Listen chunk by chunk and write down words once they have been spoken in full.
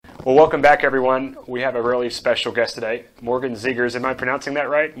Well, welcome back, everyone. We have a really special guest today, Morgan Zegers. Am I pronouncing that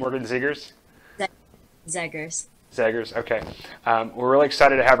right? Morgan Zegers? Zegers. Zegers, okay. We're really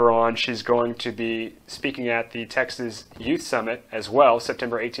excited to have her on. She's going to be speaking at the Texas Youth Summit as well.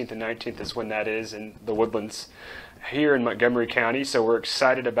 September 18th and 19th is when that is in the Woodlands here in Montgomery County. So we're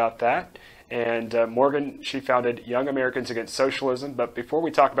excited about that. And Morgan, she founded Young Americans Against Socialism. But before we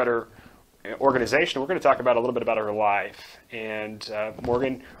talk about her organization, we're going to talk about a little bit about her life. And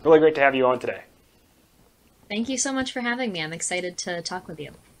Morgan, really great to have you on today. Thank you so much for having me. I'm excited to talk with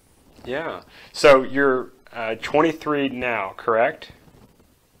you. Yeah. So you're 23 now, correct?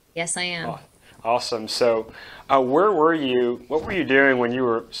 Yes, I am. Oh, awesome. So where were you, what were you doing when you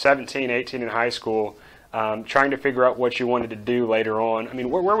were 17, 18 in high school, trying to figure out what you wanted to do later on? I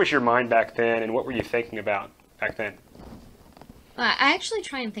mean, where was your mind back then, and what were you thinking about back then? I actually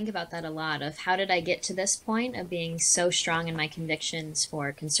try and think about that a lot, of how did I get to this point of being so strong in my convictions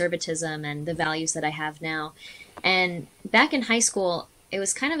for conservatism and the values that I have now. And back in high school, it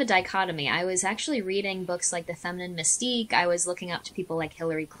was kind of a dichotomy. I was actually reading books like The Feminine Mystique. I was looking up to people like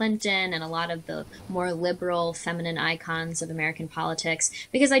Hillary Clinton and a lot of the more liberal feminine icons of American politics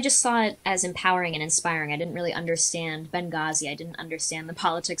because I just saw it as empowering and inspiring. I didn't really understand Benghazi. I didn't understand the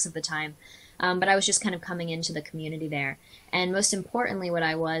politics of the time. But I was just kind of coming into the community there. And most importantly, what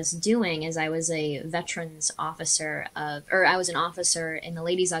I was doing is I was a veterans officer I was an officer in the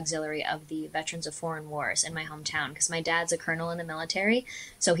Ladies Auxiliary of the Veterans of Foreign Wars in my hometown, because my dad's a colonel in the military.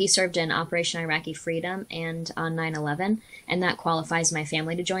 So he served in Operation Iraqi Freedom and on 9/11, and that qualifies my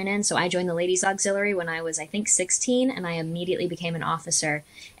family to join in. So I joined the Ladies Auxiliary when I was, I think, 16, and I immediately became an officer.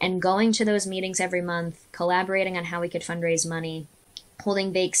 And going to those meetings every month, collaborating on how we could fundraise money,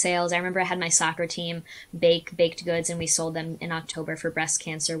 holding bake sales. I remember I had my soccer team bake baked goods, and we sold them in October for breast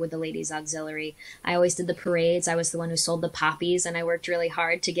cancer with the Ladies Auxiliary. I always did the parades. I was the one who sold the poppies, and I worked really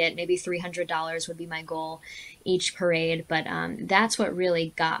hard to get maybe $300 would be my goal each parade. But that's what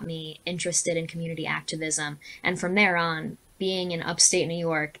really got me interested in community activism. And from there on, being in upstate New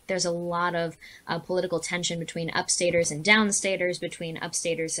York, there's a lot of political tension between upstaters and downstaters, between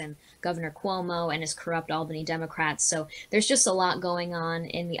upstaters and Governor Cuomo and his corrupt Albany Democrats. So there's just a lot going on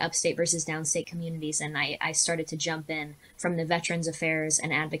in the upstate versus downstate communities, and I started to jump in from the Veterans Affairs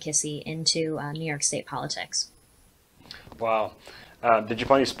and advocacy into New York State politics. Wow. Did you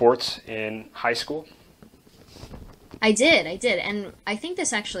play any sports in high school? I did, and I think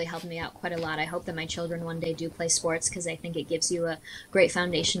this actually helped me out quite a lot. I hope that my children one day do play sports, because I think it gives you a great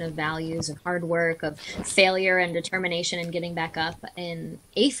foundation of values, of hard work, of failure and determination and getting back up. In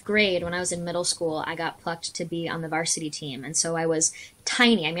 8th grade, when I was in middle school, I got plucked to be on the varsity team, and so I was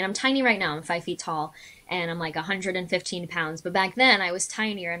tiny. I mean, I'm tiny right now. I'm 5 feet tall, and I'm like 115 pounds, but back then I was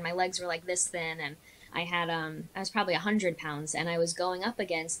tinier, and my legs were like this thin, and I was probably 100 pounds, and I was going up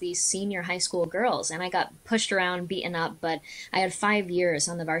against these senior high school girls, and I got pushed around, beaten up, but I had 5 years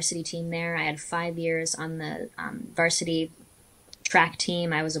on the varsity team there. I had 5 years on the varsity track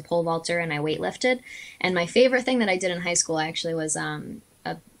team. I was a pole vaulter, and I weightlifted. And my favorite thing that I did in high school actually was a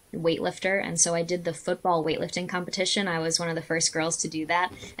weightlifter, and so I did the football weightlifting competition. I was one of the first girls to do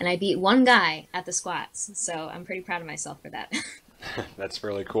that, and I beat one guy at the squats, so I'm pretty proud of myself for that. That's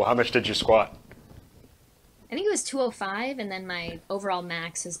really cool. How much did you squat? I think it was 205, and then my overall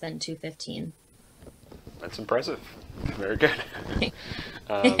max has been 215. That's impressive. Very good.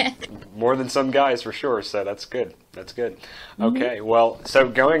 More than some guys for sure, so that's good. That's good. Okay, well, so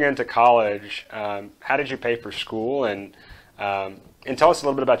going into college, how did you pay for school? And tell us a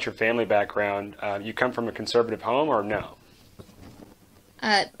little bit about your family background. You come from a conservative home or no?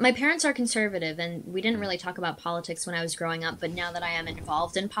 My parents are conservative, and we didn't really talk about politics when I was growing up, but now that I am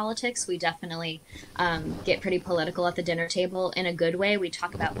involved in politics, we definitely get pretty political at the dinner table in a good way. We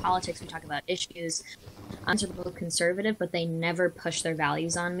talk about politics, we talk about issues. I'm both conservative, but they never push their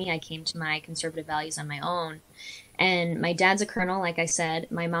values on me. I came to my conservative values on my own. And my dad's a colonel, like I said.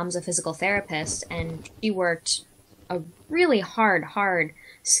 My mom's a physical therapist, and she worked a really hard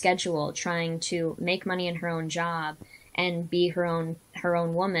schedule trying to make money in her own job and be her own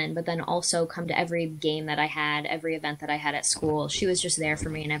woman, but then also come to every game that I had, every event that I had at school. She was just there for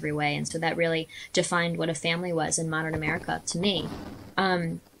me in every way, and so that really defined what a family was in modern America to me.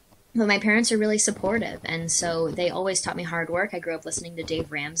 But my parents are really supportive, and so they always taught me hard work. I grew up listening to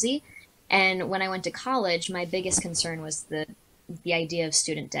Dave Ramsey, and when I went to college, my biggest concern was the the idea of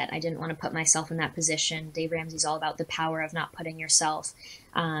student debt. I didn't want to put myself in that position. Dave Ramsey's all about the power of not putting yourself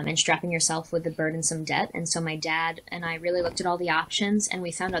and strapping yourself with the burdensome debt. And so my dad and I really looked at all the options, and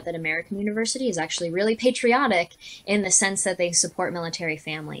we found out that American University is actually really patriotic in the sense that they support military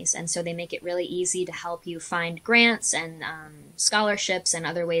families. And so they make it really easy to help you find grants and scholarships and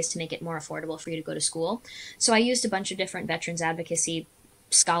other ways to make it more affordable for you to go to school. So I used a bunch of different veterans advocacy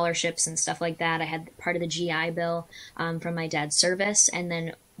scholarships and stuff like that. I had part of the GI Bill from my dad's service. And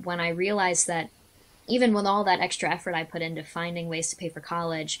then when I realized that even with all that extra effort I put into finding ways to pay for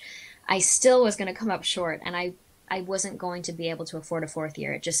college, I still was going to come up short, and I wasn't going to be able to afford a fourth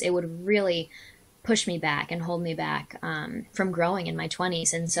year. It would really push me back and hold me back from growing in my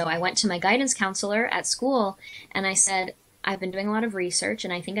 20s. And so I went to my guidance counselor at school and I said, I've been doing a lot of research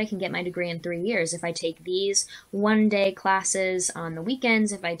and I think I can get my degree in 3 years if I take these one-day classes on the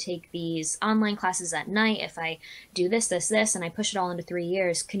weekends, if I take these online classes at night, if I do this, and I push it all into 3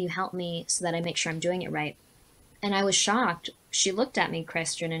 years. Can you help me so that I make sure I'm doing it right? And I was shocked. She looked at me,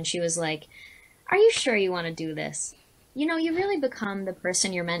 Christian, and she was like, are you sure you want to do this? You know, you really become the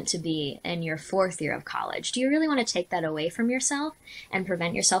person you're meant to be in your fourth year of college. Do you really want to take that away from yourself and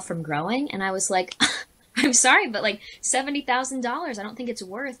prevent yourself from growing? And I was like, I'm sorry, but like $70,000, I don't think it's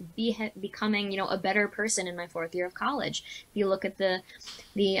worth becoming, a better person in my fourth year of college. If you look at the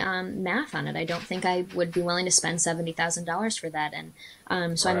math on it, I don't think I would be willing to spend $70,000 for that.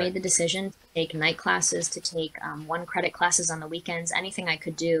 And so I made the decision to take night classes, to take one credit classes on the weekends, anything I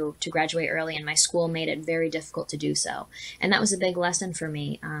could do to graduate early, and my school made it very difficult to do so. And that was a big lesson for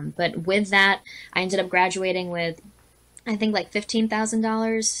me. But with that, I ended up graduating with, I think, like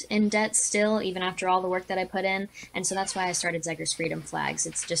 $15,000 in debt still, even after all the work that I put in. And so that's why I started Zegers Freedom Flags.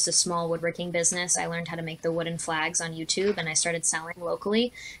 It's just a small woodworking business. I learned how to make the wooden flags on YouTube, and I started selling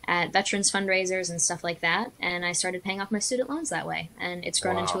locally at veterans fundraisers and stuff like that. And I started paying off my student loans that way. And it's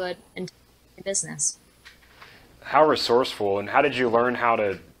grown into a business. How resourceful, and how did you learn how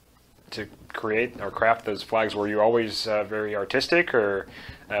to create or craft those flags? Were you always very artistic, or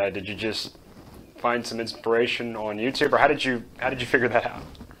did you just find some inspiration on YouTube, or how did you figure that out?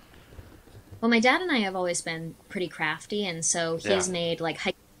 Well, my dad and I have always been pretty crafty, and so he's made like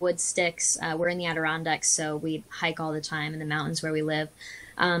hiking wood sticks. We're in the Adirondacks, so we hike all the time in the mountains where we live.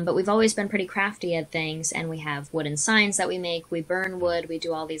 But we've always been pretty crafty at things, and we have wooden signs that we make. We burn wood. We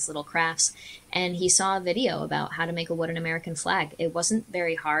do all these little crafts. And he saw a video about how to make a wooden American flag. It wasn't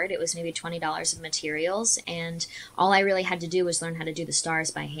very hard. It was maybe $20 of materials, and all I really had to do was learn how to do the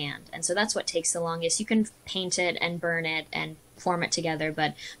stars by hand. And so that's what takes the longest. You can paint it and burn it and form it together,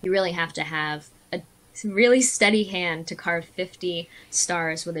 but you really have to have a really steady hand to carve 50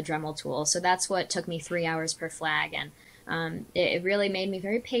 stars with a Dremel tool. So that's what took me 3 hours per flag, and it really made me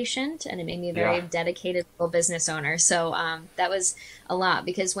very patient, and it made me a very dedicated little business owner. So that was a lot,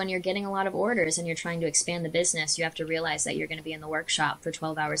 because when you're getting a lot of orders and you're trying to expand the business, you have to realize that you're going to be in the workshop for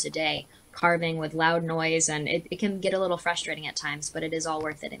 12 hours a day, carving with loud noise, and it can get a little frustrating at times, but it is all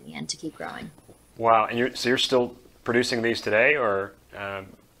worth it in the end to keep growing. Wow. And you're still producing these today, or?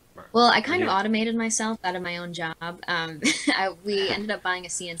 Well, I kind of automated myself out of my own job. We ended up buying a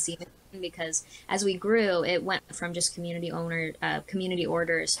CNC machine, because as we grew, it went from just community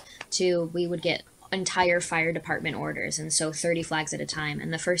orders to we would get entire fire department orders, and so 30 flags at a time.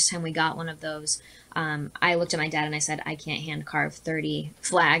 And the first time we got one of those, I looked at my dad and I said, I can't hand carve 30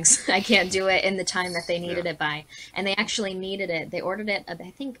 flags. I can't do it in the time that they needed it by. And they actually needed it. They ordered it,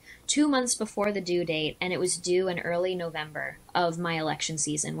 I think, 2 months before the due date, and it was due in early November of my election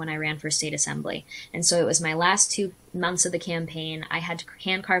season when I ran for state assembly. And so it was my last 2 months of the campaign. I had to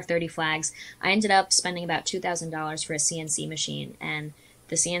hand carve 30 flags. I ended up spending about $2,000 for a CNC machine, and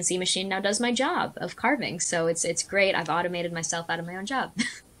the CNC machine now does my job of carving. So it's great. I've automated myself out of my own job.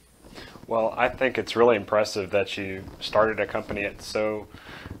 Well, I think it's really impressive that you started a company at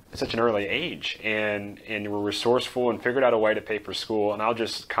such an early age, and you were resourceful and figured out a way to pay for school. And I'll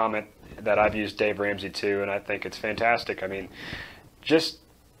just comment that I've used Dave Ramsey too, and I think it's fantastic. I mean, just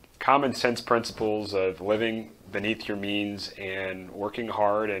common sense principles of living beneath your means and working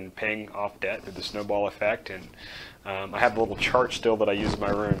hard and paying off debt through the snowball effect. And I have a little chart still that I use in my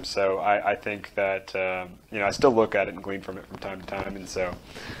room, so I think that I still look at it and glean from it from time to time, and so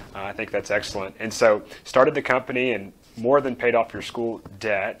I think that's excellent. And so started the company and more than paid off your school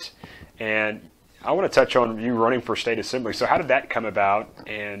debt. And I want to touch on you running for state assembly. So how did that come about,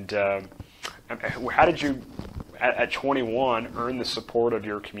 and how did you at 21 earn the support of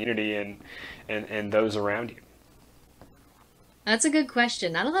your community and those around you? That's a good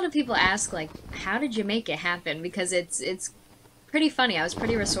question. Not a lot of people ask, like, how did you make it happen? Because it's pretty funny. I was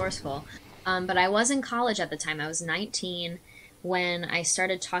pretty resourceful. But I was in college at the time. I was 19. when I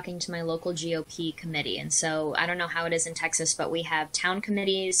started talking to my local GOP committee. And so I don't know how it is in Texas, but we have town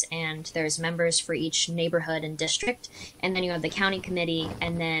committees and there's members for each neighborhood and district. And then you have the county committee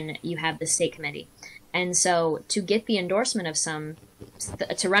and then you have the state committee. And so to get the endorsement of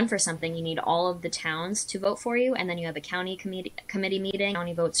to run for something, you need all of the towns to vote for you. And then you have a county committee meeting,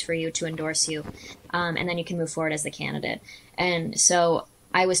 county votes for you to endorse you. And then you can move forward as the candidate. And so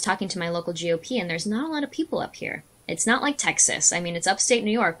I was talking to my local GOP and there's not a lot of people up here. It's not like Texas. I mean, it's upstate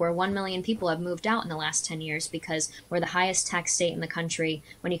New York where 1 million people have moved out in the last 10 years because we're the highest tax state in the country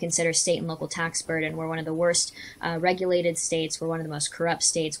when you consider state and local tax burden. We're one of the worst regulated states. We're one of the most corrupt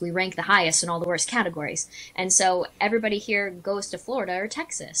states. We rank the highest in all the worst categories. And so everybody here goes to Florida or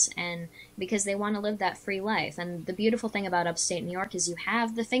Texas and because they want to live that free life. And the beautiful thing about upstate New York is you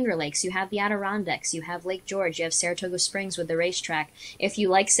have the Finger Lakes, you have the Adirondacks, you have Lake George, you have Saratoga Springs with the racetrack. If you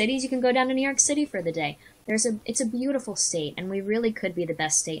like cities, you can go down to New York City for the day. It's a beautiful state, and we really could be the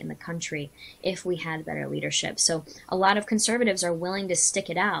best state in the country if we had better leadership. So a lot of conservatives are willing to stick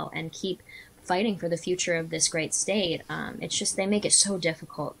it out and keep fighting for the future of this great state. It's just they make it so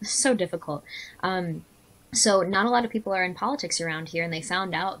difficult, so difficult. So not a lot of people are in politics around here, and they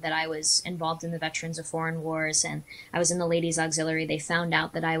found out that I was involved in the Veterans of Foreign Wars, and I was in the Ladies Auxiliary. They found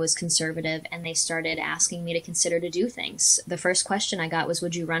out that I was conservative, and they started asking me to consider to do things. The first question I got was,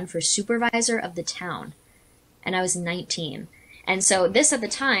 would you run for supervisor of the town? And I was 19. And so this at the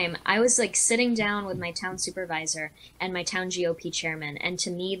time, I was like sitting down with my town supervisor and my town GOP chairman. And to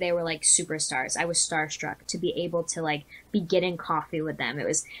me, they were like superstars. I was starstruck to be able to like be getting coffee with them.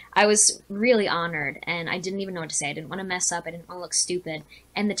 I was really honored and I didn't even know what to say. I didn't want to mess up. I didn't want to look stupid.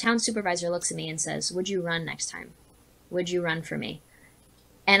 And the town supervisor looks at me and says, would you run next time? Would you run for me?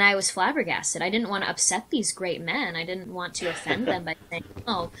 And I was flabbergasted. I didn't want to upset these great men. I didn't want to offend them by saying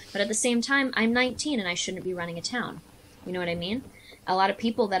no. But at the same time, I'm 19 and I shouldn't be running a town. You know what I mean? A lot of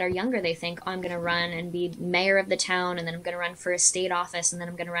people that are younger, they think, oh, I'm going to run and be mayor of the town, and then I'm going to run for a state office, and then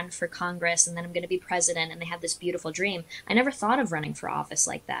I'm going to run for Congress, and then I'm going to be president, and they have this beautiful dream. I never thought of running for office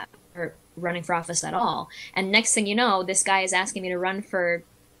like that, or running for office at all. And next thing you know, this guy is asking me to run for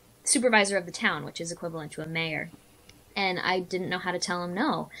supervisor of the town, which is equivalent to a mayor. And I didn't know how to tell him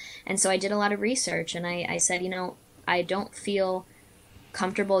no. And so I did a lot of research, and I said, I don't feel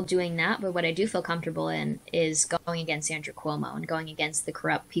comfortable doing that, but what I do feel comfortable in is going against Andrew Cuomo and going against the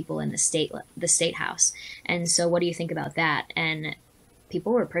corrupt people in the state house. And so what do you think about that? And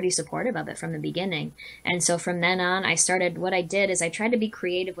people were pretty supportive of it from the beginning. And so from then on, what I did is I tried to be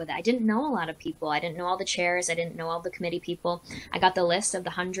creative with it. I didn't know a lot of people. I didn't know all the chairs. I didn't know all the committee people. I got the list of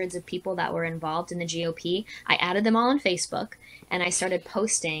the hundreds of people that were involved in the GOP. I added them all on Facebook, and I started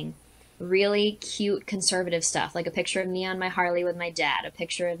posting really cute conservative stuff, like a picture of me on my Harley with my dad, a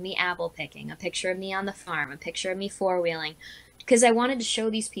picture of me apple picking, a picture of me on the farm, a picture of me four-wheeling, because I wanted to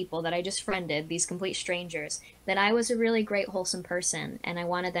show these people that I just friended, these complete strangers, that I was a really great, wholesome person, and I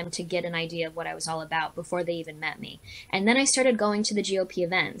wanted them to get an idea of what I was all about before they even met me. And then I started going to the GOP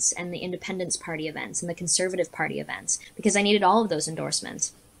events and the Independence Party events and the Conservative Party events, because I needed all of those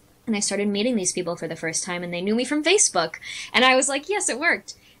endorsements. And I started meeting these people for the first time, and they knew me from Facebook. And I was like, yes, it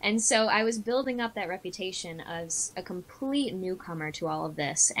worked. And so I was building up that reputation as a complete newcomer to all of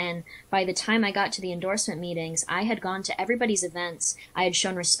this. And by the time I got to the endorsement meetings, I had gone to everybody's events. I had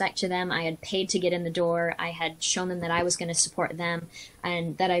shown respect to them. I had paid to get in the door. I had shown them that I was going to support them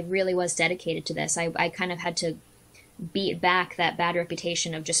and that I really was dedicated to this. I kind of had to beat back that bad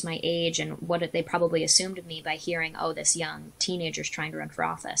reputation of just my age and what they probably assumed of me by hearing, oh, this young teenager's trying to run for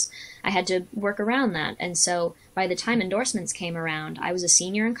office. I had to work around that. And so by the time endorsements came around, I was a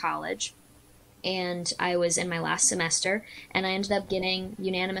senior in college and I was in my last semester, and I ended up getting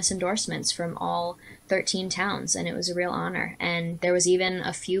unanimous endorsements from all 13 towns, and it was a real honor. And there was even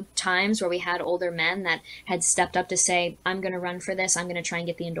a few times where we had older men that had stepped up to say, I'm going to run for this, I'm going to try and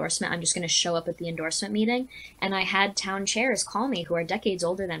get the endorsement, I'm just going to show up at the endorsement meeting. And I had town chairs call me who are decades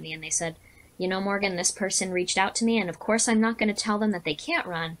older than me, and they said, Morgan, this person reached out to me, and of course I'm not going to tell them that they can't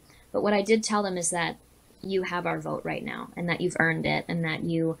run, but what I did tell them is that you have our vote right now, and that you've earned it, and that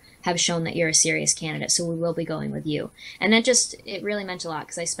you have shown that you're a serious candidate, so we will be going with you. And it really meant a lot,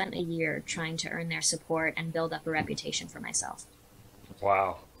 because I spent a year trying to earn their support and build up a reputation for myself.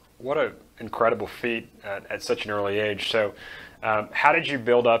 Wow. What an incredible feat at such an early age. So how did you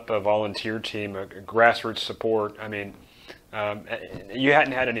build up a volunteer team, a grassroots support? I mean, you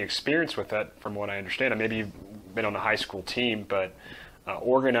hadn't had any experience with that from what I understand. Maybe you've been on a high school team, but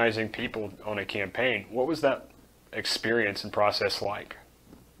organizing people on a campaign, what was that experience and process like?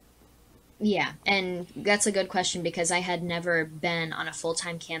 Yeah, and that's a good question because I had never been on a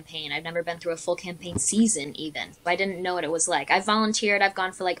full-time campaign. I've never been through a full campaign season even. I didn't know what it was like. I've volunteered, I've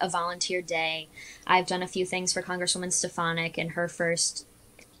gone for like a volunteer day. I've done a few things for Congresswoman Stefanik in her first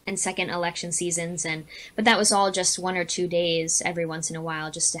and second election seasons, and but that was all just 1 or 2 days every once in a while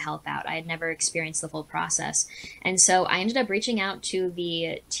just to help out. I had never experienced the full process. And so I ended up reaching out to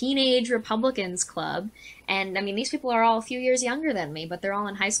the Teenage Republicans Club, and I mean these people are all a few years younger than me, but they're all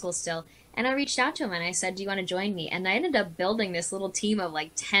in high school still. And I reached out to them and I said, "Do you want to join me?" And I ended up building this little team of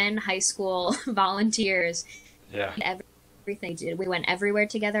like 10 high school volunteers. Yeah. Everything. We went everywhere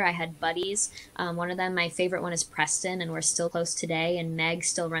together. I had buddies. One of them, my favorite one, is Preston, and we're still close today. And Meg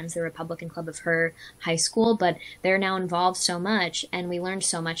still runs the Republican club of her high school, but they're now involved so much, and we learned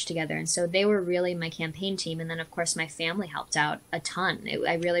so much together. And so they were really my campaign team. And then, of course, my family helped out a ton.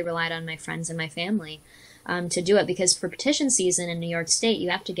 I really relied on my friends and my family to do it because for petition season in New York State, you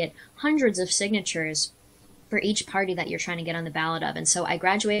have to get hundreds of signatures for each party that you're trying to get on the ballot of. And so I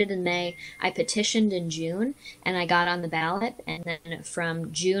graduated in May, I petitioned in June, and I got on the ballot. And then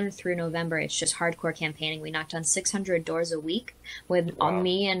from June through November, it's just hardcore campaigning. We knocked on 600 doors a week with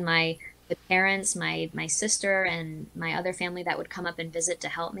me and my parents, my sister, and my other family that would come up and visit to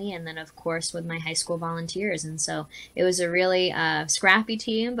help me. And then, of course, with my high school volunteers. And so it was a really scrappy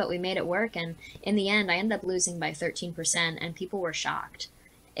team, but we made it work. And in the end, I ended up losing by 13%, and people were shocked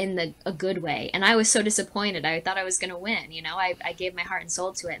in a good way. And I was so disappointed. I thought I was going to win. You know, I gave my heart and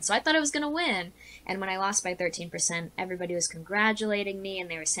soul to it. So I thought I was going to win. And when I lost by 13%, everybody was congratulating me and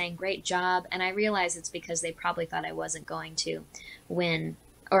they were saying, "Great job." And I realized it's because they probably thought I wasn't going to win,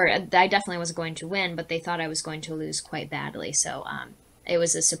 or I definitely wasn't going to win, but they thought I was going to lose quite badly. So it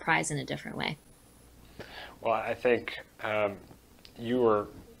was a surprise in a different way. Well, I think you were,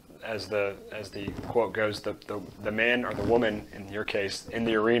 as the quote goes, the man or the woman in your case in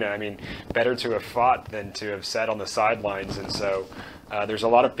the arena. I mean, better to have fought than to have sat on the sidelines. And so there's a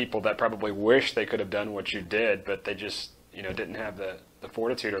lot of people that probably wish they could have done what you did, but they just didn't have the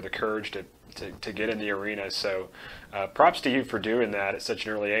fortitude or the courage to get in the arena. So props to you for doing that at such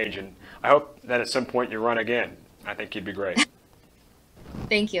an early age. And I hope that at some point you run again. I think you'd be great.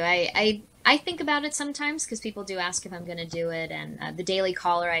 Thank you. I think about it sometimes because people do ask if I'm going to do it. And the Daily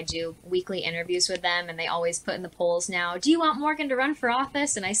Caller, I do weekly interviews with them, and they always put in the polls now, "Do you want Morgan to run for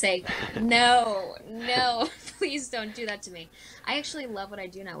office?" And I say, no, please don't do that to me. I actually love what I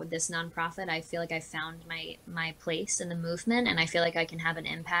do now with this nonprofit. I feel like I found my place in the movement, and I feel like I can have an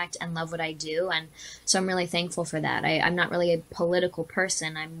impact and love what I do. And so I'm really thankful for that. I'm not really a political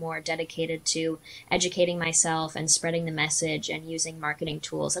person. I'm more dedicated to educating myself and spreading the message and using marketing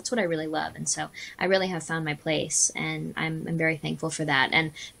tools. That's what I really love. And so I really have found my place, and I'm very thankful for that.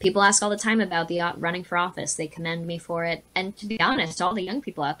 And people ask all the time about the running for office. They commend me for it. And to be honest, all the young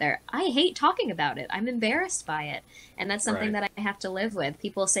people out there, I hate talking about it. I'm embarrassed by it. And that's something that I have to live with.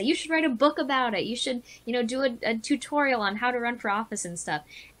 People say, "You should write a book about it. You should, do a tutorial on how to run for office and stuff."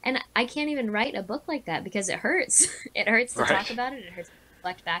 And I can't even write a book like that because it hurts. It hurts to talk about it. It hurts to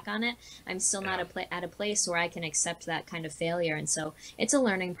reflect back on it. I'm still not at a place where I can accept that kind of failure. And so it's a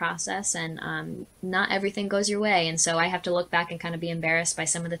learning process, and not everything goes your way. And so I have to look back and kind of be embarrassed by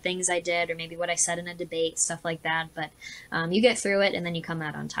some of the things I did or maybe what I said in a debate, stuff like that. But you get through it, and then you come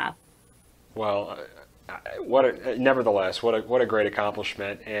out on top. Well, nevertheless, what a great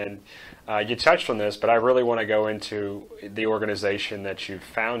accomplishment. And you touched on this, but I really want to go into the organization that you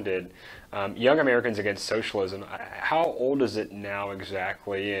founded, Young Americans Against Socialism. How old is it now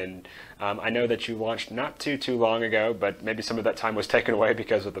exactly? And I know that you launched not too long ago, but maybe some of that time was taken away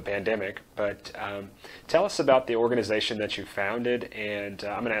because of the pandemic. But tell us about the organization that you founded, and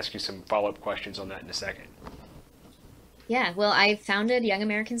I'm going to ask you some follow-up questions on that in a second. Yeah, well, I founded Young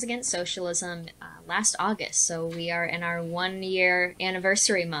Americans Against Socialism last August, so we are in our 1-year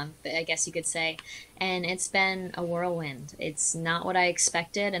anniversary month, I guess you could say, and it's been a whirlwind. It's not what I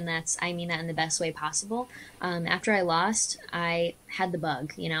expected, and I mean that in the best way possible. After I lost, I had the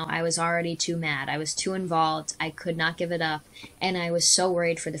bug. I was already too mad. I was too involved. I could not give it up, and I was so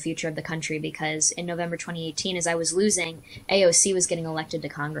worried for the future of the country because in November 2018, as I was losing, AOC was getting elected to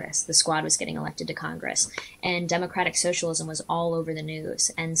Congress. The Squad was getting elected to Congress, and democratic socialism was all over the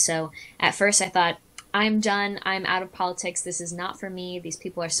news. And so at first I thought, I'm done. I'm out of politics. This is not for me. These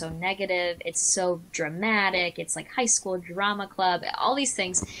people are so negative. It's so dramatic. It's like high school drama club, all these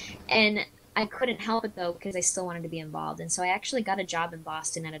things. And I couldn't help it, though, because I still wanted to be involved. And so I actually got a job in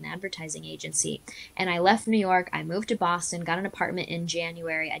Boston at an advertising agency. And I left New York. I moved to Boston, got an apartment in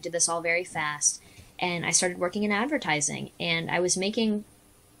January. I did this all very fast. And I started working in advertising. And I was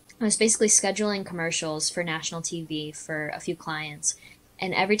basically scheduling commercials for national TV for a few clients.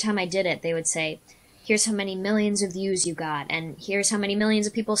 And every time I did it, they would say, here's how many millions of views you got, and here's how many millions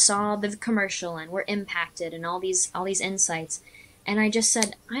of people saw the commercial and were impacted, and all these insights. And I just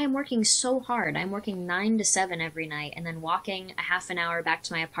said, I am working so hard. I'm working 9 to 7 every night, and then walking a half an hour back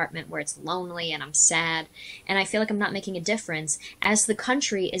to my apartment where it's lonely and I'm sad, and I feel like I'm not making a difference as the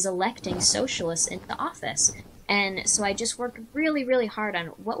country is electing socialists into office. And so I just worked really, really hard on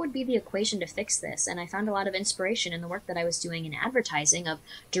what would be the equation to fix this. And I found a lot of inspiration in the work that I was doing in advertising, of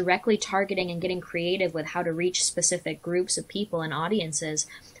directly targeting and getting creative with how to reach specific groups of people and audiences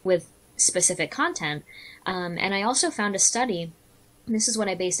with specific content. And I also found a study, and this is what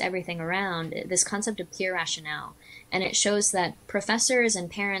I based everything around, this concept of peer rationale. And it shows that professors and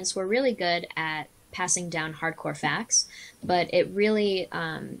parents were really good at passing down hardcore facts, but it really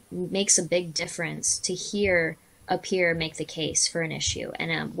makes a big difference to hear a peer make the case for an issue.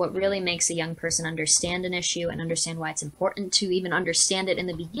 And what really makes a young person understand an issue and understand why it's important to even understand it in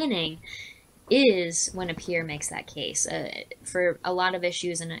the beginning is when a peer makes that case. For a lot of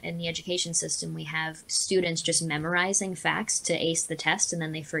issues in the education system, we have students just memorizing facts to ace the test and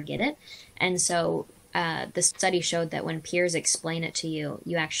then they forget it. And so the study showed that when peers explain it to you,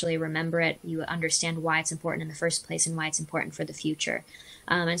 you actually remember it, you understand why it's important in the first place and why it's important for the future.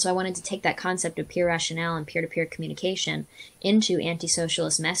 And so I wanted to take that concept of peer rationale and peer-to-peer communication into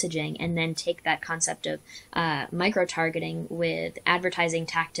anti-socialist messaging, and then take that concept of micro-targeting with advertising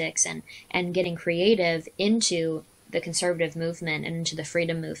tactics and getting creative into the conservative movement and into the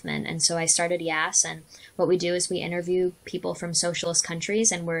freedom movement. And so I started YAS, and what we do is we interview people from socialist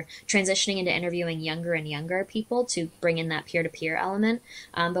countries, and we're transitioning into interviewing younger and younger people to bring in that peer-to-peer element.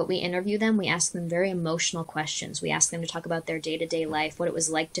 But we interview them, we ask them very emotional questions. We ask them to talk about their day-to-day life, what it was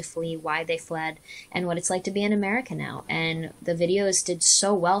like to flee, why they fled, and what it's like to be in America now. And the videos did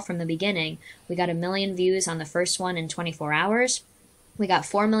so well from the beginning. We got 1 million views on the first one in 24 hours. We got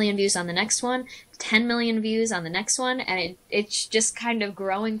 4 million views on the next one, 10 million views on the next one, and it's just kind of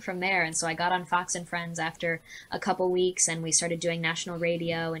growing from there. And so I got on Fox and Friends after a couple weeks, and we started doing national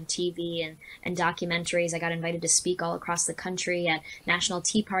radio and TV and documentaries. I got invited to speak all across the country at National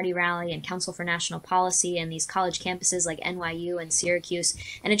Tea Party Rally and Council for National Policy and these college campuses like NYU and Syracuse,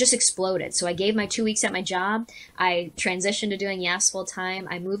 and it just exploded. So I gave my 2 weeks at my job. I transitioned to doing YAS full time.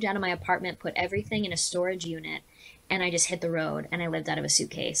 I moved out of my apartment, put everything in a storage unit, and I just hit the road, and I lived out of a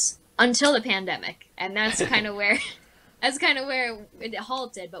suitcase until the pandemic. And that's kind of where it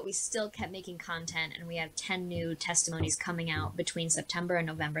halted, but we still kept making content, and we have 10 new testimonies coming out between September and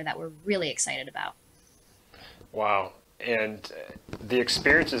November that we're really excited about. Wow. And the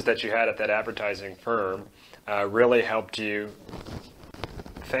experiences that you had at that advertising firm really helped you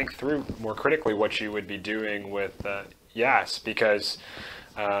think through more critically what you would be doing with YAS, because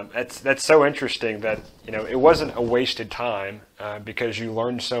that's so interesting that, you know, it wasn't a wasted time because you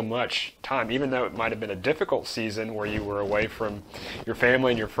learned so much time, even though it might have been a difficult season where you were away from your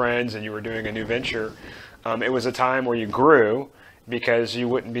family and your friends and you were doing a new venture. It was a time where you grew, because you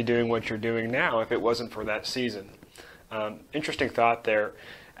wouldn't be doing what you're doing now if it wasn't for that season. Interesting thought there.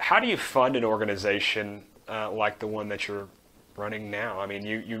 How do you fund an organization like the one that you're running now? I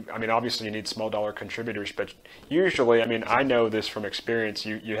mean, I mean, obviously you need small dollar contributors, but usually, I mean, I know this from experience,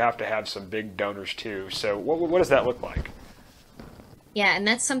 you have to have some big donors too. So what does that look like? Yeah, and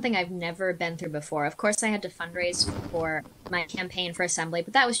that's something I've never been through before. Of course, I had to fundraise for my campaign for Assembly,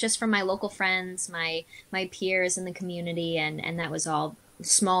 but that was just from my local friends, my peers in the community, and that was all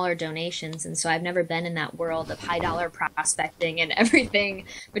smaller donations. And so I've never been in that world of high dollar prospecting and everything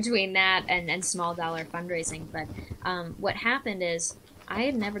between that and small dollar fundraising. But what happened is I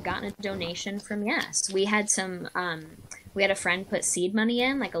had never gotten a donation from YES. We had a friend put seed money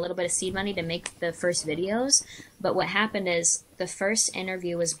in, like a little bit of seed money to make the first videos. But what happened is the first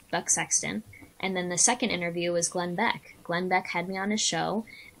interview was Buck Sexton, and then the second interview was Glenn Beck. Glenn Beck had me on his show,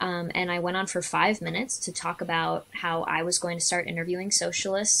 and I went on for 5 minutes to talk about how I was going to start interviewing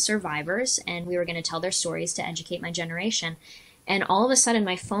socialist survivors, and we were going to tell their stories to educate my generation. And all of a sudden,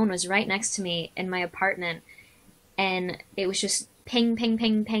 my phone was right next to me in my apartment, and it was just ping, ping,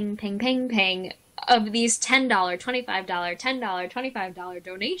 ping, ping, ping, ping, ping of these $10, $25, $10, $25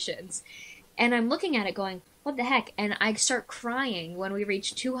 donations. And I'm looking at it going, what the heck? And I start crying when we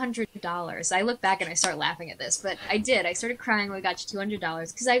reach $200. I look back and I start laughing at this, but I did. I started crying when we got to $200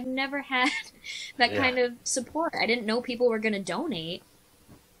 because I've never had that kind of support. I didn't know people were going to donate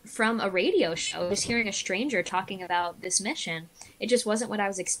from a radio show. Just hearing a stranger talking about this mission, it just wasn't what I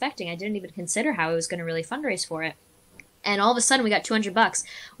was expecting. I didn't even consider how I was going to really fundraise for it. And all of a sudden we got $200.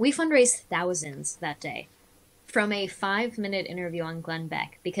 We fundraised thousands that day from a 5-minute interview on Glenn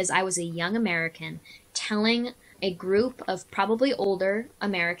Beck, because I was a young American telling a group of probably older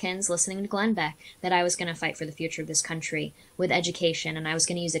Americans listening to Glenn Beck that I was going to fight for the future of this country with education, and I was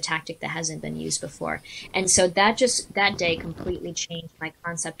going to use a tactic that hasn't been used before. And so that day completely changed my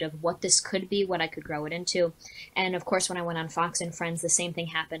concept of what this could be, what I could grow it into. And of course, when I went on Fox and Friends, the same thing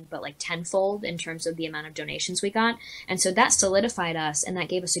happened, but like tenfold in terms of the amount of donations we got. And so that solidified us, and that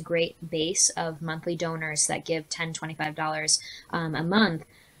gave us a great base of monthly donors that give $10, $25 a month.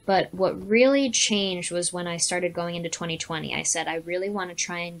 But what really changed was when I started going into 2020. I said, I really want to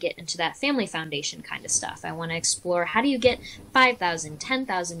try and get into that family foundation kind of stuff. I want to explore, how do you get $5,000,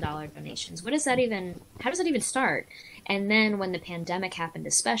 $10,000 donations? How does that even start? And then when the pandemic happened,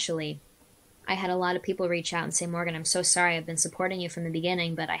 especially, I had a lot of people reach out and say, Morgan, I'm so sorry. I've been supporting you from the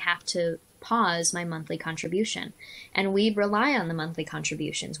beginning, but I have to pause my monthly contribution. And we rely on the monthly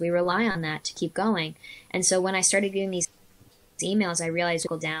contributions. We rely on that to keep going. And so when I started getting these emails, I realized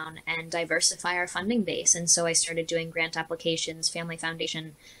we'll go down and diversify our funding base. And so I started doing grant applications, family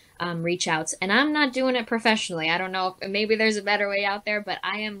foundation reach outs. And I'm not doing it professionally. I don't know if maybe there's a better way out there, but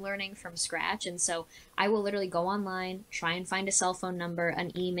I am learning from scratch. And so I will literally go online, try and find a cell phone number,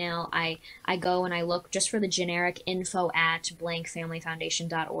 an email. I go and I look just for the generic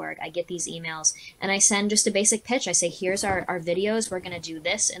info@blankfamilyfoundation.org. I get these emails and I send just a basic pitch. I say, here's our videos. We're going to do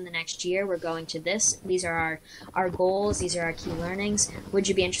this in the next year. We're going to this. These are our goals. These are our key learnings. Would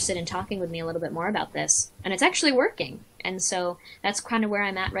you be interested in talking with me a little bit more about this? And it's actually working. And so that's kind of where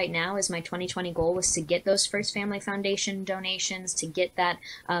I'm at right now. Is my 2020 goal was to get those first Family Foundation donations, to get that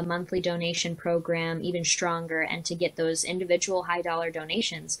monthly donation program even stronger, and to get those individual high dollar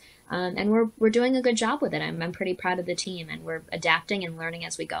donations. And we're doing a good job with it. I'm pretty proud of the team, and we're adapting and learning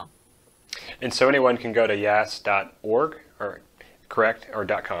as we go. And so anyone can go to yas.org, or correct, or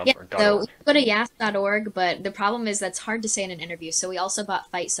 .com, yeah, or so .org. go to yas.org, but the problem is that's hard to say in an interview. So we also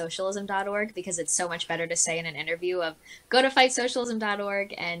bought fightsocialism.org because it's so much better to say in an interview of go to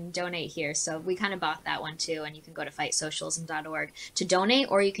fightsocialism.org and donate here. So we kind of bought that one too, and you can go to fightsocialism.org to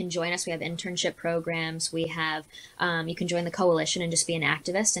donate, or you can join us. We have internship programs. We have you can join the coalition and just be an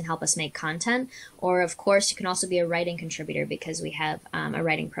activist and help us make content. Or of course, you can also be a writing contributor because we have a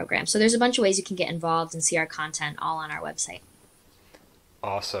writing program. So there's a bunch of ways you can get involved and see our content all on our website.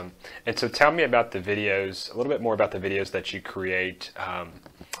 Awesome. And so tell me about the videos, a little bit more about the videos that you create,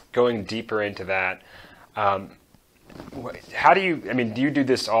 going deeper into that. How do you, do you do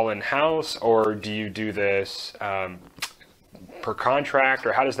this all in-house, or do you do this per contract,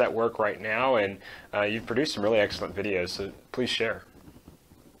 or how does that work right now? And you've produced some really excellent videos, so please share.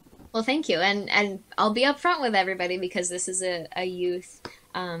 Well, thank you. And I'll be upfront with everybody because this is a youth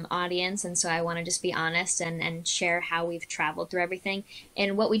audience, and so I want to just be honest and share how we've traveled through everything.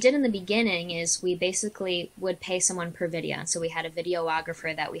 And what we did in the beginning is we basically would pay someone per video. And so we had a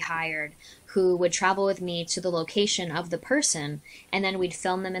videographer that we hired who would travel with me to the location of the person, and then we'd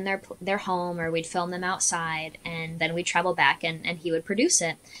film them in their home, or we'd film them outside, and then we'd travel back and he would produce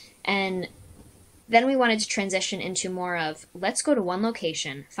it. And then we wanted to transition into more of, let's go to one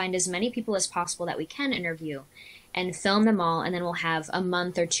location, find as many people as possible that we can interview, and film them all, and then we'll have a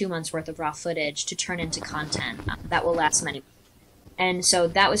month or 2 months worth of raw footage to turn into content that will last many months. And so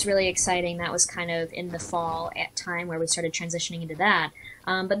that was really exciting. That was kind of in the fall at time where we started transitioning into that.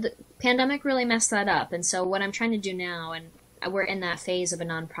 But the pandemic really messed that up. And so what I'm trying to do now, and we're in that phase of a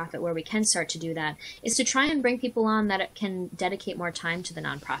nonprofit where we can start to do that, is to try and bring people on that can dedicate more time to the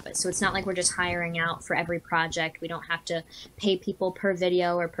nonprofit. So it's not like we're just hiring out for every project. We don't have to pay people per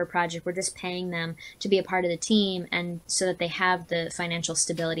video or per project. We're just paying them to be a part of the team, and so that they have the financial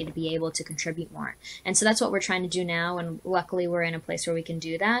stability to be able to contribute more. And so that's what we're trying to do now, and luckily we're in a place where we can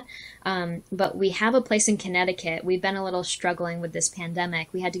do that. But we have a place in Connecticut. We've been a little struggling with this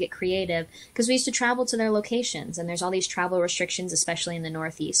pandemic. We had to get creative because we used to travel to their locations, and there's all these travel restrictions, especially in the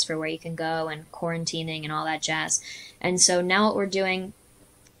Northeast, for where you can go, and quarantining and all that jazz. And so now what we're doing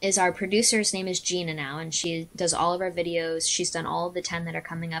is, our producer's name is Gina now, and she does all of our videos. She's done all of the 10 that are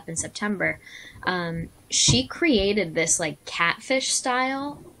coming up in September. She created this like catfish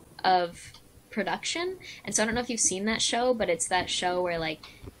style of production. And so I don't know if you've seen that show, but it's that show where like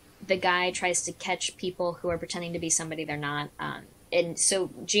the guy tries to catch people who are pretending to be somebody they're not. And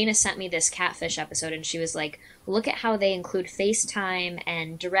so Gina sent me this catfish episode, and she was like, look at how they include FaceTime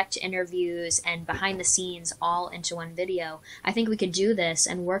and direct interviews and behind the scenes all into one video. I think we could do this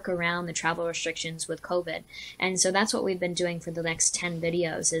and work around the travel restrictions with COVID. And so that's what we've been doing for the next 10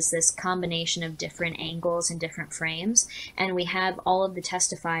 videos, is this combination of different angles and different frames. And we have all of the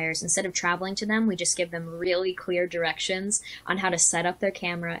testifiers, instead of traveling to them, we just give them really clear directions on how to set up their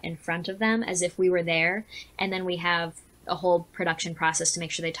camera in front of them as if we were there. And then we have a whole production process to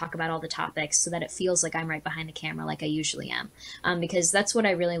make sure they talk about all the topics so that it feels like I'm right behind the camera like I usually am. Because that's what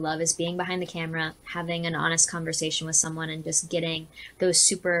I really love, is being behind the camera, having an honest conversation with someone and just getting those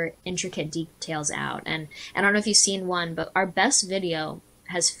super intricate details out. And I don't know if you've seen one, but our best video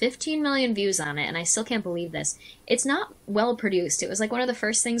has 15 million views on it, and I still can't believe this. It's not well produced. It was like one of the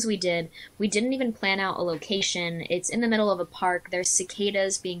first things we did. We didn't even plan out a location. It's in the middle of a park. There's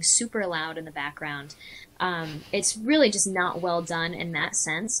cicadas being super loud in the background. It's really just not well done in that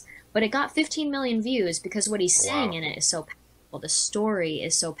sense, but it got 15 million views because what he's saying in it is so powerful. The story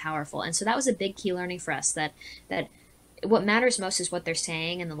is so powerful, and so that was a big key learning for us, that what matters most is what they're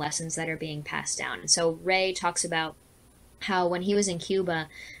saying and the lessons that are being passed down. And so Ray talks about how when he was in Cuba,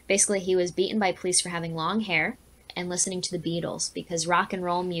 basically he was beaten by police for having long hair and listening to the Beatles, because rock and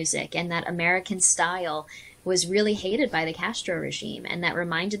roll music and that American style was really hated by the Castro regime, and that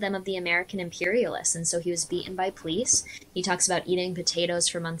reminded them of the American imperialists. And so he was beaten by police. He talks about eating potatoes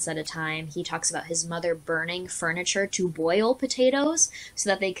for months at a time. He talks about his mother burning furniture to boil potatoes so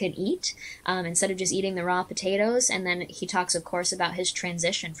that they could eat, instead of just eating the raw potatoes. And then he talks, of course, about his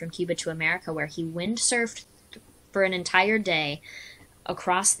transition from Cuba to America, where he windsurfed for an entire day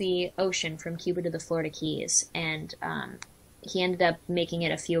across the ocean from Cuba to the Florida Keys. And he ended up making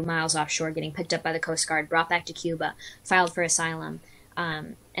it a few miles offshore, getting picked up by the Coast Guard, brought back to Cuba, filed for asylum,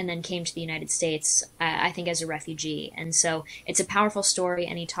 and then came to the United States, I think, as a refugee. And so it's a powerful story,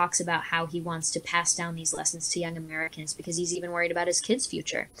 and he talks about how he wants to pass down these lessons to young Americans because he's even worried about his kids'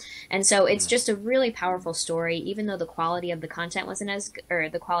 future. And so it's just a really powerful story. Even though the quality of the content wasn't as, or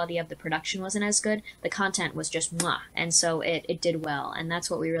the quality of the production wasn't as good, the content was just mwah. And so it did well, and that's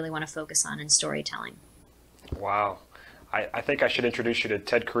what we really want to focus on in storytelling. Wow. I think I should introduce you to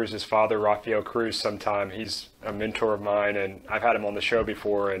Ted Cruz's father, Rafael Cruz, sometime. He's a mentor of mine, and I've had him on the show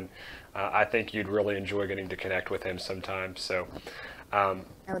before, and I think you'd really enjoy getting to connect with him sometime. So, I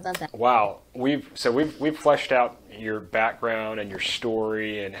would love that. Wow, we've fleshed out your background and your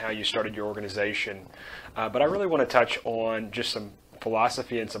story and how you started your organization, but I really want to touch on just some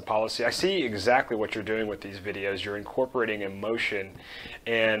philosophy and some policy. I see exactly what you're doing with these videos. You're incorporating emotion,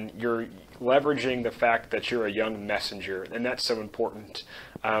 and you're leveraging the fact that you're a young messenger, and that's so important.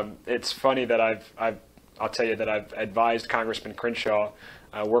 It's funny that I'll tell you that I've advised Congressman Crenshaw,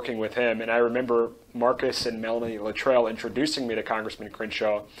 working with him, and I remember Marcus and Melanie Luttrell introducing me to Congressman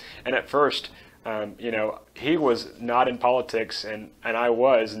Crenshaw, and at first, he was not in politics, and I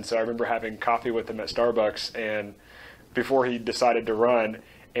was, and so I remember having coffee with him at Starbucks, and before he decided to run,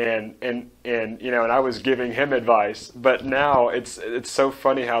 and I was giving him advice. But now it's so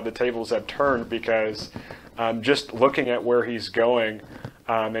funny how the tables have turned, because just looking at where he's going,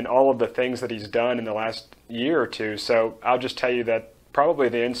 and all of the things that he's done in the last year or two. So I'll just tell you that probably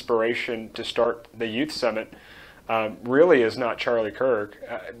the inspiration to start the Youth Summit really is not Charlie Kirk,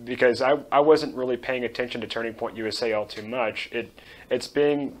 because I wasn't really paying attention to Turning Point USA all too much. It's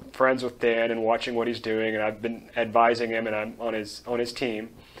being friends with Dan and watching what he's doing, and I've been advising him, and I'm on his team,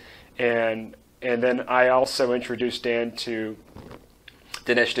 and then I also introduced Dan to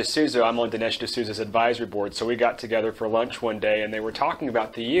Dinesh D'Souza. I'm on Dinesh D'Souza's advisory board, so we got together for lunch one day, and they were talking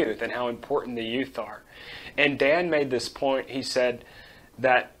about the youth and how important the youth are. And Dan made this point. He said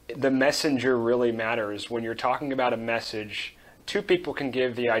that the messenger really matters. When you're talking about a message, two people can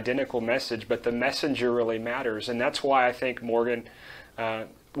give the identical message, but the messenger really matters. And that's why I think, Morgan,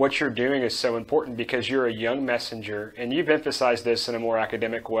 what you're doing is so important, because you're a young messenger, and you've emphasized this in a more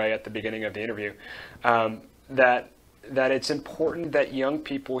academic way at the beginning of the interview, that it's important that young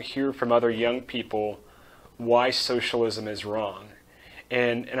people hear from other young people why socialism is wrong.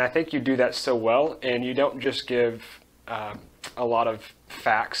 And I think you do that so well, and you don't just give a lot of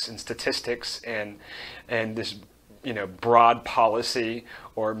facts and statistics and this broad policy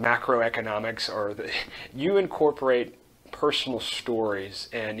or macroeconomics, you incorporate personal stories,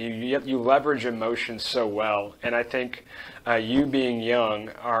 and you leverage emotions so well. And I think you being young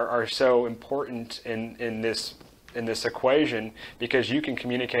are so important in this equation, because you can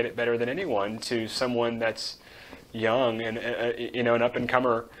communicate it better than anyone to someone that's young and an up and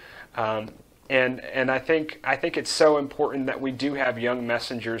comer. And I think it's so important that we do have young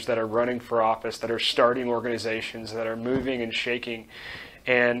messengers that are running for office, that are starting organizations, that are moving and shaking,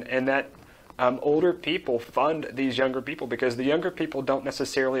 and that older people fund these younger people, because the younger people don't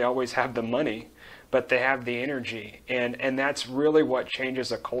necessarily always have the money, but they have the energy, and that's really what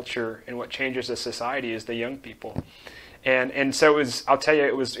changes a culture and what changes a society, is the young people. And so I'll tell you,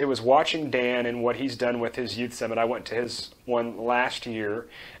 it was watching Dan and what he's done with his Youth Summit. I went to his one last year,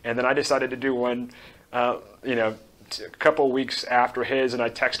 and then I decided to do one, a couple of weeks after his, and I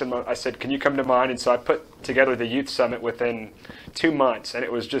texted him. I said, "Can you come to mine?" And so I put together the youth summit within 2 months, and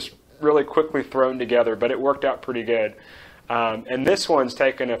it was just really quickly thrown together, but it worked out pretty good. And this one's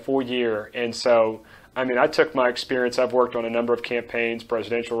taken a full year, and so I mean, I took my experience. I've worked on a number of campaigns,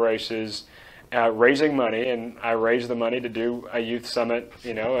 presidential races, raising money, and I raised the money to do a youth summit,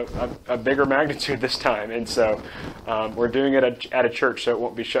 a bigger magnitude this time. And so we're doing it at a church, so it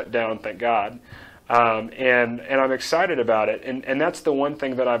won't be shut down, thank God. And I'm excited about it. And that's the one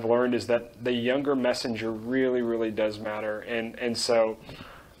thing that I've learned is that the younger messenger really, really does matter. And so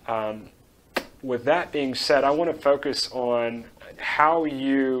with that being said, I want to focus on how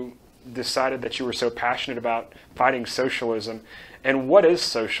you decided that you were so passionate about fighting socialism, and what is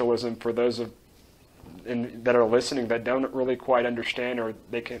socialism for those that are listening that don't really quite understand, or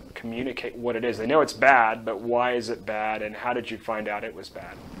they can communicate what it is. They know it's bad, but why is it bad, and how did you find out it was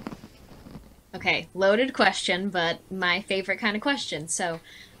bad? Okay, loaded question, but my favorite kind of question. So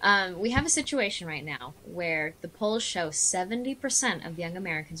we have a situation right now where the polls show 70% of young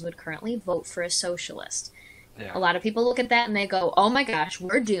Americans would currently vote for a socialist. Yeah. A lot of people look at that and they go, oh my gosh,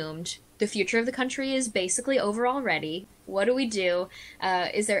 we're doomed. The future of the country is basically over already. What do we do?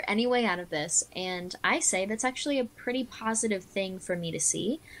 Is there any way out of this? And I say that's actually a pretty positive thing for me to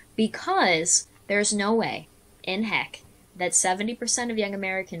see, because there's no way in heck that 70% of young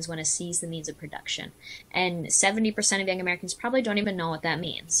Americans want to seize the means of production. And 70% of young Americans probably don't even know what that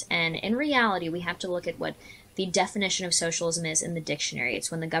means. And in reality, we have to look at what the definition of socialism is in the dictionary.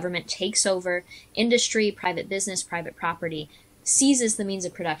 It's when the government takes over industry, private business, private property, seizes the means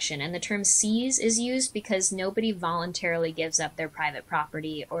of production. And the term seize is used because nobody voluntarily gives up their private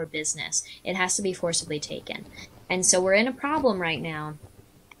property or business. It has to be forcibly taken. And so we're in a problem right now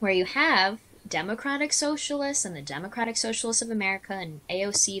where you have Democratic Socialists and the Democratic Socialists of America and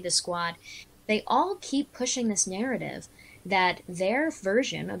AOC, the Squad. They all keep pushing this narrative that their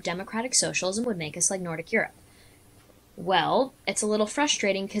version of democratic socialism would make us like Nordic Europe. Well, it's a little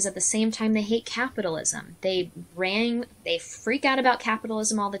frustrating because at the same time they hate capitalism. They freak out about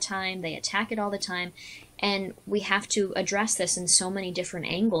capitalism all the time, they attack it all the time, and we have to address this in so many different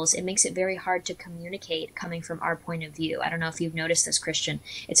angles. It makes it very hard to communicate coming from our point of view. I don't know if you've noticed this, Christian.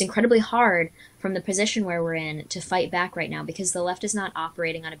 It's incredibly hard from the position where we're in to fight back right now because the left is not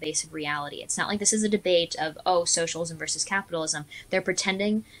operating on a base of reality. It's not like this is a debate of, oh, socialism versus capitalism. They're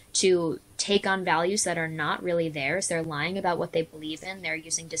pretending to take on values that are not really theirs. They're lying about what they believe in. They're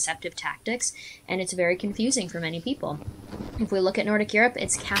using deceptive tactics, and it's very confusing for many people. If we look at Nordic Europe,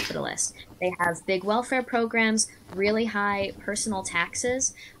 it's capitalist. They have big welfare programs, really high personal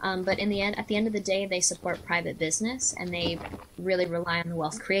taxes, but at the end of the day, they support private business, and they really rely on the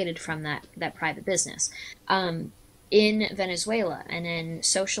wealth created from that private business. In Venezuela and in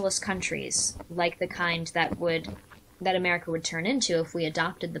socialist countries, like the kind that America would turn into if we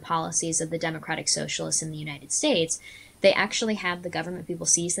adopted the policies of the democratic socialists in the United States, they actually have the government people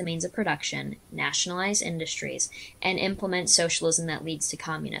seize the means of production, nationalize industries, and implement socialism that leads to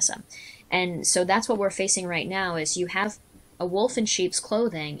communism. And so that's what we're facing right now is you have a wolf in sheep's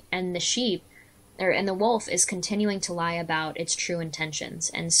clothing, and the wolf is continuing to lie about its true intentions.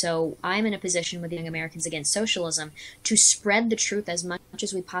 And so I'm in a position with Young Americans Against Socialism to spread the truth as much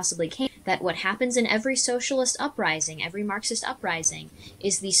as we possibly can, that what happens in every socialist uprising, every Marxist uprising,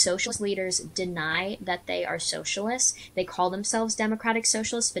 is the socialist leaders deny that they are socialists. They call themselves democratic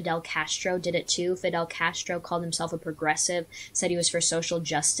socialists. Fidel Castro did it too. Fidel Castro called himself a progressive, said he was for social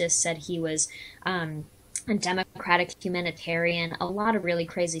justice, said he was a democratic humanitarian, a lot of really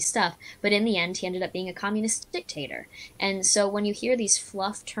crazy stuff, but in the end he ended up being a communist dictator. And so when you hear these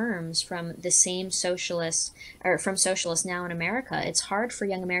fluff terms from the same socialists, or from socialists now in America, it's hard for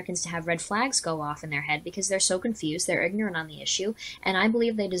young Americans to have red flags go off in their head because they're so confused, they're ignorant on the issue, and I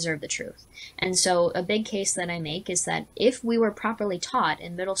believe they deserve the truth. And so a big case that I make is that if we were properly taught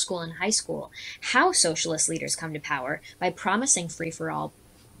in middle school and high school how socialist leaders come to power by promising free-for-all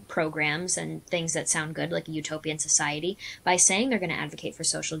programs and things that sound good, like a utopian society, by saying they're going to advocate for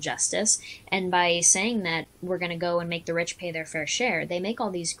social justice, and by saying that we're going to go and make the rich pay their fair share, they make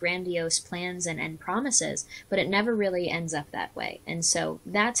all these grandiose plans and promises, but it never really ends up that way. And so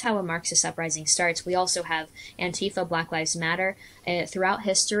that's how a Marxist uprising starts. We also have Antifa, Black Lives Matter. Throughout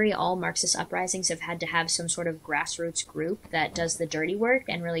history, all Marxist uprisings have had to have some sort of grassroots group that does the dirty work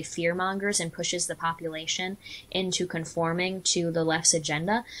and really fearmongers and pushes the population into conforming to the left's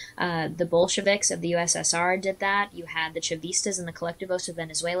agenda. The Bolsheviks of the USSR did that. You had the Chavistas and the Colectivos of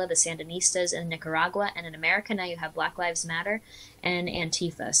Venezuela, the Sandinistas in Nicaragua, and in America now you have Black Lives Matter and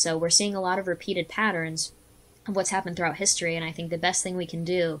Antifa. So we're seeing a lot of repeated patterns of what's happened throughout history. And I think the best thing we can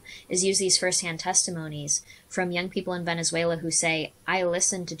do is use these firsthand testimonies from young people in Venezuela who say, I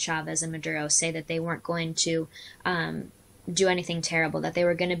listened to Chavez and Maduro say that they weren't going to do anything terrible, that they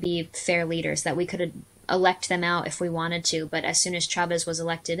were going to be fair leaders, that we could elect them out if we wanted to. But as soon as Chavez was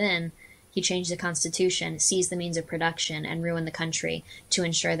elected in, he changed the constitution, seized the means of production, and ruined the country to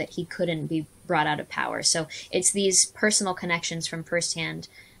ensure that he couldn't be brought out of power. So it's these personal connections from firsthand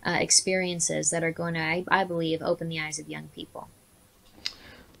experiences that are going to, I believe, open the eyes of young people.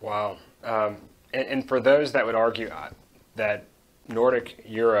 Wow. And for those that would argue that Nordic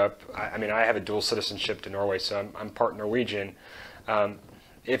Europe, I mean, I have a dual citizenship to Norway, so I'm part Norwegian.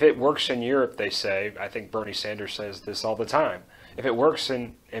 If it works in Europe, they say, I think Bernie Sanders says this all the time, if it works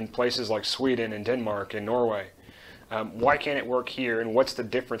in places like Sweden and Denmark and Norway, why can't it work here? And what's the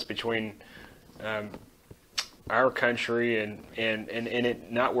difference between our country and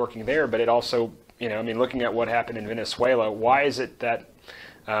it not working there, but it also, you know, I mean, looking at what happened in Venezuela, why is it that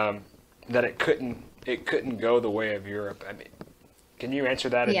that it couldn't go the way of Europe? I mean, can you answer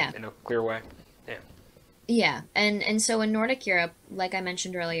that in a clear way? Yeah. Yeah, and so in Nordic Europe, like I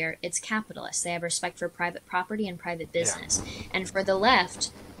mentioned earlier, it's capitalist. They have respect for private property and private business. Yeah. And for the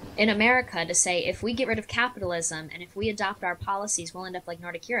left in America to say, if we get rid of capitalism and if we adopt our policies, we'll end up like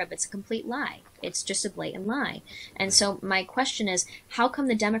Nordic Europe, it's a complete lie. It's just a blatant lie. And so my question is, how come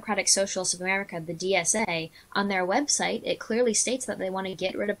the Democratic Socialists of America, the DSA, on their website, it clearly states that they want to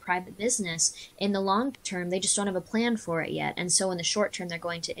get rid of private business. In the long term, they just don't have a plan for it yet. And so in the short term, they're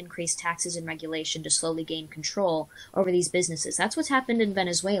going to increase taxes and regulation to slowly gain control over these businesses. That's what's happened in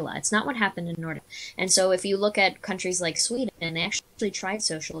Venezuela. It's not what happened in Nordic. And so if you look at countries like Sweden, they actually tried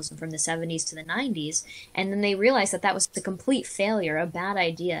socialism from the 70s to the 90s, and then they realized that that was a complete failure, a bad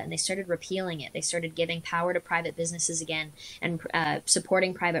idea, and they started repealing it. They started giving power to private businesses again and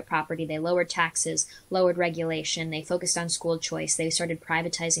supporting private property. They lowered taxes, lowered regulation. They focused on school choice. They started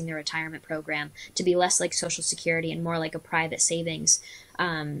privatizing their retirement program to be less like Social Security and more like a private savings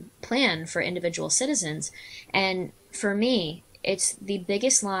plan for individual citizens. And for me, it's the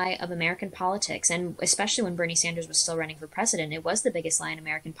biggest lie of American politics, and especially when Bernie Sanders was still running for president, it was the biggest lie in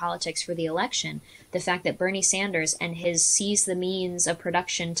American politics for the election. The fact that Bernie Sanders and his seize the means of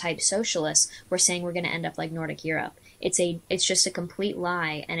production type socialists were saying we're going to end up like Nordic Europe. It's just a complete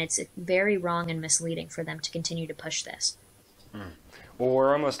lie, and it's very wrong and misleading for them to continue to push this. Well,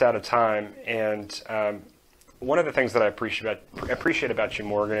 we're almost out of time, and one of the things that I appreciate about you,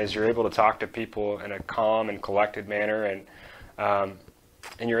 Morgan, is you're able to talk to people in a calm and collected manner, and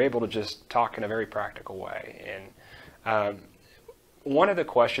you're able to just talk in a very practical way. And one of the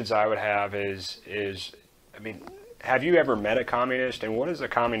questions I would have is, I mean, have you ever met a communist, and what does a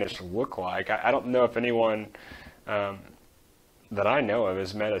communist look like? I don't know if anyone that I know of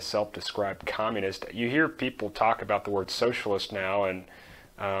has met a self-described communist. You hear people talk about the word socialist now, and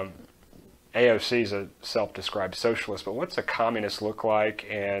AOC is a self-described socialist, but what's a communist look like,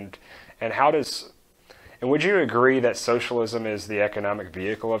 and how does... And would you agree that socialism is the economic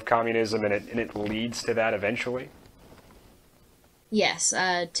vehicle of communism, and it leads to that eventually? Yes.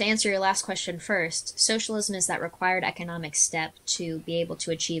 To answer your last question first, socialism is that required economic step to be able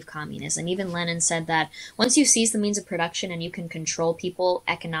to achieve communism. Even Lenin said that once you seize the means of production and you can control people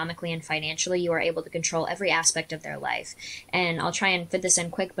economically and financially, you are able to control every aspect of their life. And I'll try and fit this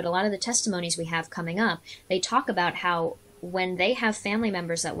in quick, but a lot of the testimonies we have coming up, they talk about how when they have family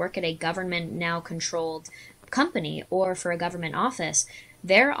members that work at a government now controlled company or for a government office,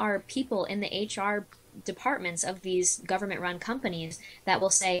 there are people in the HR departments of these government-run companies that will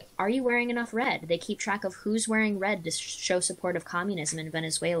say, are you wearing enough red? They keep track of who's wearing red to show support of communism in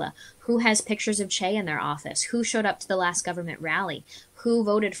Venezuela, who has pictures of Che in their office, who showed up to the last government rally, who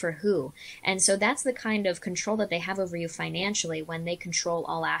voted for who. And so that's the kind of control that they have over you financially when they control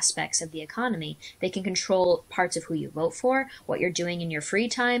all aspects of the economy. They can control parts of who you vote for, what you're doing in your free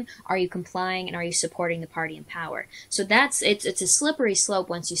time, are you complying, and are you supporting the party in power. So it's a slippery slope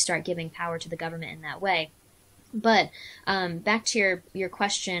once you start giving power to the government in that way. But back to your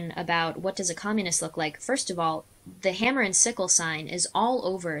question about what does a communist look like, first of all, the hammer and sickle sign is all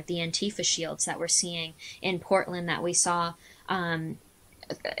over the Antifa shields that we're seeing in Portland, that we saw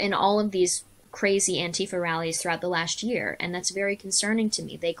in all of these crazy Antifa rallies throughout the last year. And that's very concerning to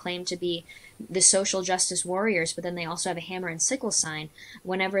me. They claim to be the social justice warriors, but then they also have a hammer and sickle sign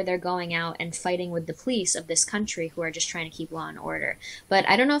whenever they're going out and fighting with the police of this country who are just trying to keep law and order. But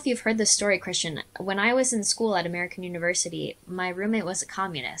I don't know if you've heard this story, Christian. When I was in school at American University, my roommate was a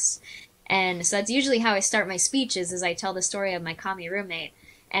communist. And so that's usually how I start my speeches, is I tell the story of my commie roommate.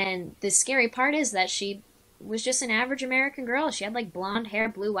 And the scary part is that she was just an average American girl. She had like blonde hair,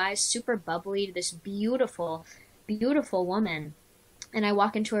 blue eyes, super bubbly, this beautiful, beautiful woman. And I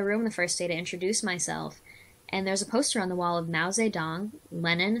walk into her room the first day to introduce myself, and there's a poster on the wall of Mao Zedong,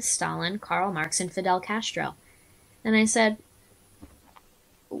 Lenin, Stalin, Karl Marx, and Fidel Castro. And I said,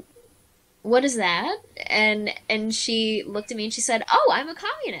 "What is that?" And she looked at me and she said, "Oh, I'm a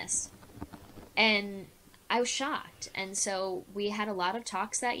communist." And I was shocked. And so we had a lot of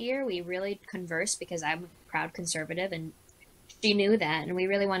talks that year. We really conversed because I'm a proud conservative and she knew that, and we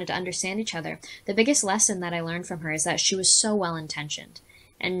really wanted to understand each other. The biggest lesson that I learned from her is that she was so well intentioned.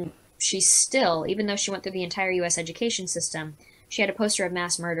 And she still, even though she went through the entire US education system, she had a poster of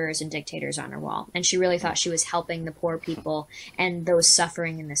mass murderers and dictators on her wall. And she really thought she was helping the poor people and those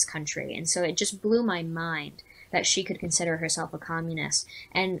suffering in this country. And so it just blew my mind that she could consider herself a communist.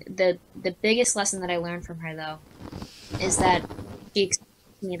 And the biggest lesson that I learned from her, though, is that she explained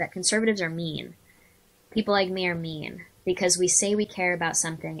to me that conservatives are mean. People like me are mean because we say we care about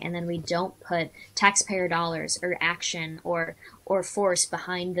something and then we don't put taxpayer dollars or action or force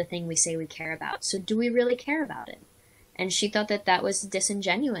behind the thing we say we care about. So do we really care about it? And she thought that that was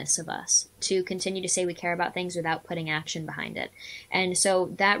disingenuous of us to continue to say we care about things without putting action behind it. And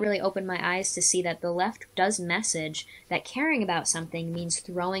so that really opened my eyes to see that the left does message that caring about something means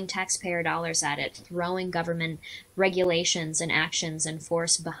throwing taxpayer dollars at it, throwing government regulations and actions and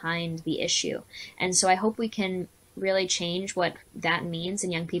force behind the issue. And so I hope we can really change what that means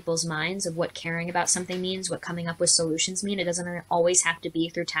in young people's minds of what caring about something means, what coming up with solutions mean. It doesn't always have to be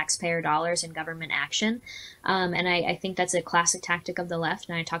through taxpayer dollars and government action. And I think that's a classic tactic of the left,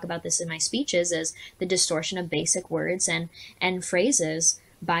 and I talk about this in my speeches, as the distortion of basic words and phrases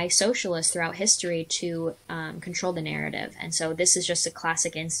by socialists throughout history to control the narrative. And so this is just a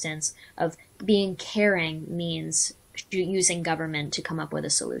classic instance of being caring means using government to come up with a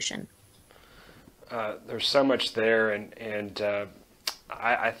solution. There's so much there, and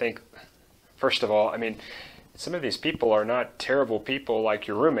I think, first of all, I mean, some of these people are not terrible people like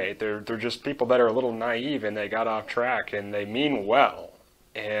your roommate. They're just people that are a little naive and they got off track and they mean well,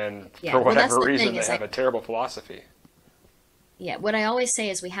 and for whatever reason they have a terrible philosophy. Yeah, what I always say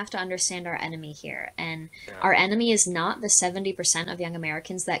is we have to understand our enemy here. And our enemy is not the 70% of young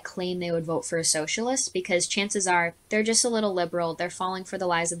Americans that claim they would vote for a socialist, because chances are they're just a little liberal. They're falling for the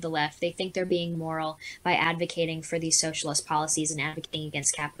lies of the left. They think they're being moral by advocating for these socialist policies and advocating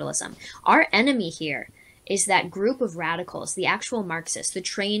against capitalism. Our enemy here is that group of radicals, the actual Marxists, the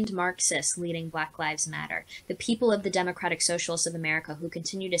trained Marxists leading Black Lives Matter, the people of the Democratic Socialists of America who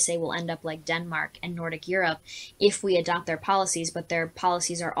continue to say we'll end up like Denmark and Nordic Europe if we adopt their policies, but their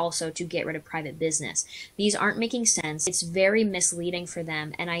policies are also to get rid of private business. These aren't making sense. It's very misleading for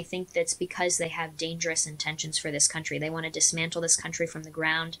them, and I think that's because they have dangerous intentions for this country. They want to dismantle this country from the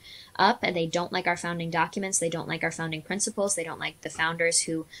ground up, and they don't like our founding documents. They don't like our founding principles. They don't like the founders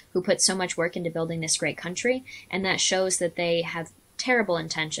who put so much work into building this great country. And that shows that they have terrible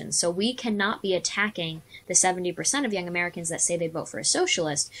intentions. So we cannot be attacking the 70% of young Americans that say they vote for a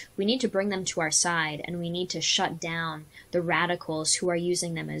socialist. We need to bring them to our side, and we need to shut down the radicals who are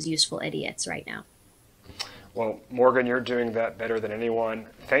using them as useful idiots right now. Well, Morgan, you're doing that better than anyone.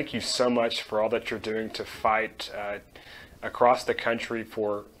 Thank you so much for all that you're doing to fight across the country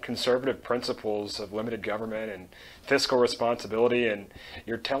for conservative principles of limited government and fiscal responsibility, and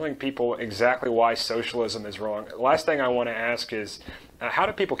you're telling people exactly why socialism is wrong. Last thing I want to ask is, how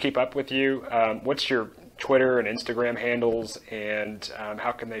do people keep up with you? What's your Twitter and Instagram handles, and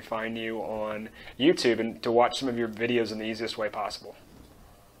how can they find you on YouTube and to watch some of your videos in the easiest way possible?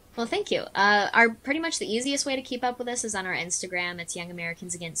 Well, thank you. Pretty much the easiest way to keep up with us is on our Instagram. It's Young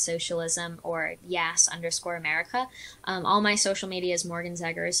Americans Against Socialism, or YAS_America. All my social media is Morgan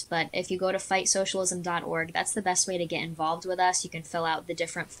Zegers, but if you go to fightsocialism.org, that's the best way to get involved with us. You can fill out the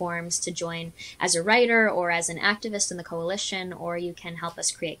different forms to join as a writer or as an activist in the coalition, or you can help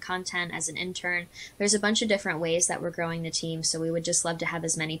us create content as an intern. There's a bunch of different ways that we're growing the team, so we would just love to have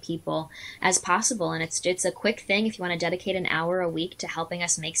as many people as possible. And it's a quick thing. If you want to dedicate an hour a week to helping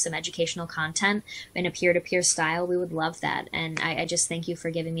us make some educational content in a peer-to-peer style, we would love that. And I just thank you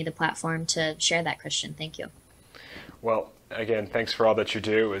for giving me the platform to share that, Christian. Thank you. Well, again, thanks for all that you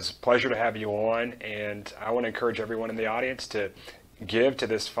do. It was a pleasure to have you on, and I want to encourage everyone in the audience to give to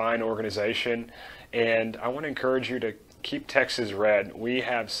this fine organization, and I want to encourage you to keep Texas red. We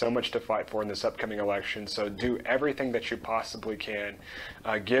have so much to fight for in this upcoming election, so do everything that you possibly can.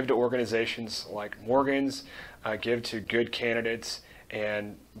 Give to organizations like Morgan's, give to good candidates,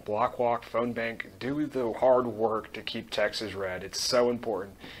 and Block Walk, Phone Bank, do the hard work to keep Texas red. It's so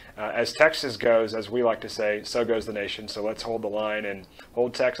important. As Texas goes, as we like to say, so goes the nation. So let's hold the line and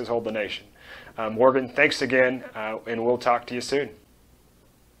hold Texas, hold the nation. Morgan, thanks again, and we'll talk to you soon.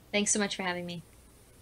 Thanks so much for having me.